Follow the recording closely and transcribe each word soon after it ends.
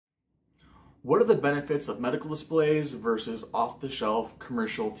What are the benefits of medical displays versus off-the-shelf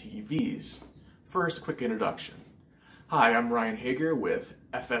commercial TVs? First, quick introduction. Hi, I'm Ryan Hager with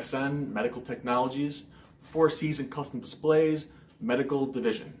FSN Medical Technologies, 4 Season Custom Displays, Medical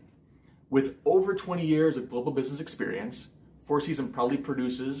Division. With over 20 years of global business experience, 4 Season proudly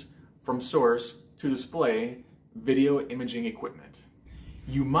produces, from source to display, video imaging equipment.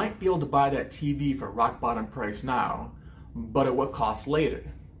 You might be able to buy that TV for rock bottom price now, but at what cost later?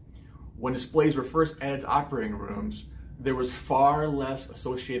 When displays were first added to operating rooms, there was far less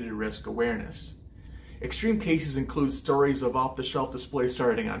associated risk awareness. Extreme cases include stories of off-the-shelf displays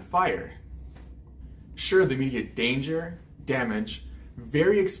starting on fire. Sure, the immediate danger, damage,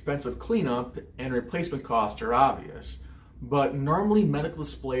 very expensive cleanup, and replacement costs are obvious, but normally medical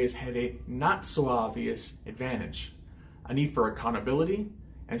displays have a not-so-obvious advantage. A need for accountability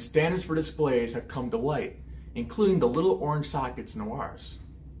and standards for displays have come to light, including the little orange sockets in ours.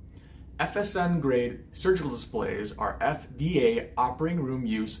 FSN grade surgical displays are FDA operating room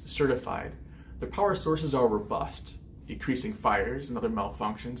use certified. The power sources are robust, decreasing fires and other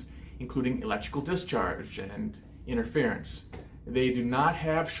malfunctions, including electrical discharge and interference. They do not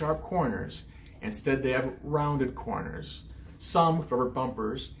have sharp corners. Instead, they have rounded corners, some with rubber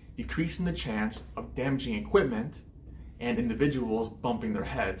bumpers, decreasing the chance of damaging equipment and individuals bumping their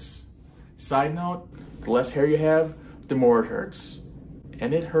heads. Side note, the less hair you have, the more it hurts.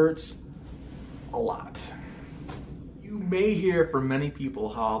 And it hurts a lot. You may hear from many people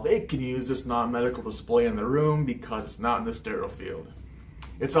how they can use this non-medical display in the room because it's not in the sterile field.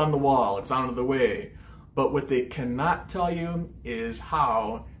 It's on the wall, it's out of the way. But what they cannot tell you is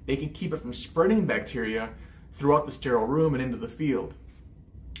how they can keep it from spreading bacteria throughout the sterile room and into the field.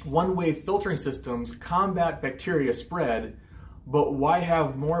 One-way filtering systems combat bacteria spread, but why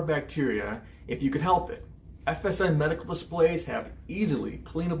have more bacteria if you can help it? FSN medical displays have easily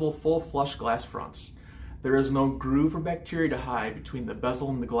cleanable full flush glass fronts. There is no groove for bacteria to hide between the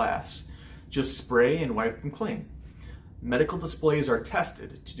bezel and the glass. Just spray and wipe them clean. Medical displays are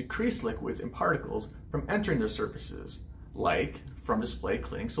tested to decrease liquids and particles from entering their surfaces, like from display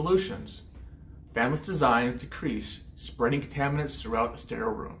cleaning solutions. Fanless designs decrease spreading contaminants throughout a sterile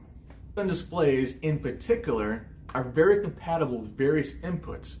room. FSN displays in particular are very compatible with various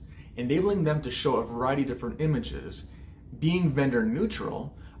inputs, enabling them to show a variety of different images. Being vendor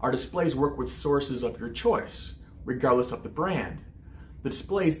neutral, our displays work with sources of your choice, regardless of the brand. The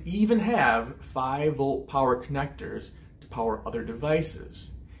displays even have 5-volt power connectors to power other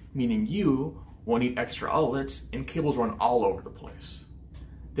devices, meaning you won't need extra outlets and cables run all over the place.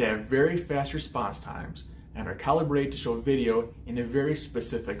 They have very fast response times and are calibrated to show video in a very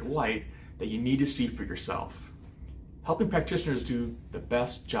specific light that you need to see for yourself, helping practitioners do the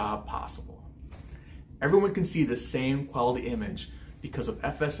best job possible. Everyone can see the same quality image because of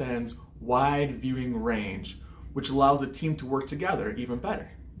FSN's wide viewing range, which allows the team to work together even better.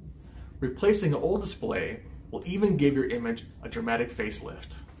 Replacing an old display will even give your image a dramatic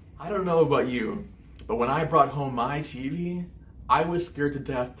facelift. I don't know about you, but when I brought home my TV, I was scared to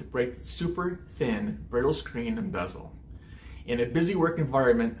death to break the super thin, brittle screen and bezel. In a busy work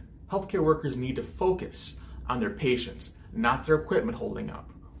environment, healthcare workers need to focus on their patients, not their equipment holding up,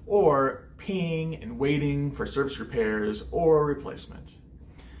 or paying and waiting for service repairs or replacement.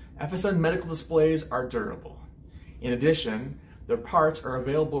 FSN medical displays are durable. In addition, their parts are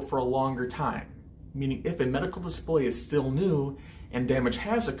available for a longer time, meaning if a medical display is still new and damage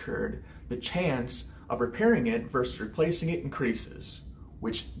has occurred, the chance of repairing it versus replacing it increases,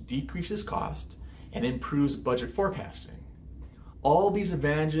 which decreases cost and improves budget forecasting. All these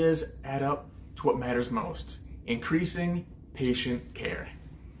advantages add up to what matters most: increasing patient care.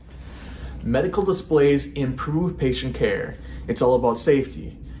 Medical displays improve patient care. It's all about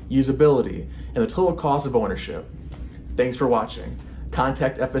safety, usability, and the total cost of ownership. Thanks for watching.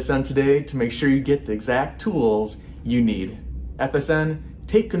 Contact FSN today to make sure you get the exact tools you need. FSN,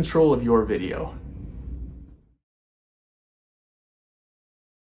 take control of your video.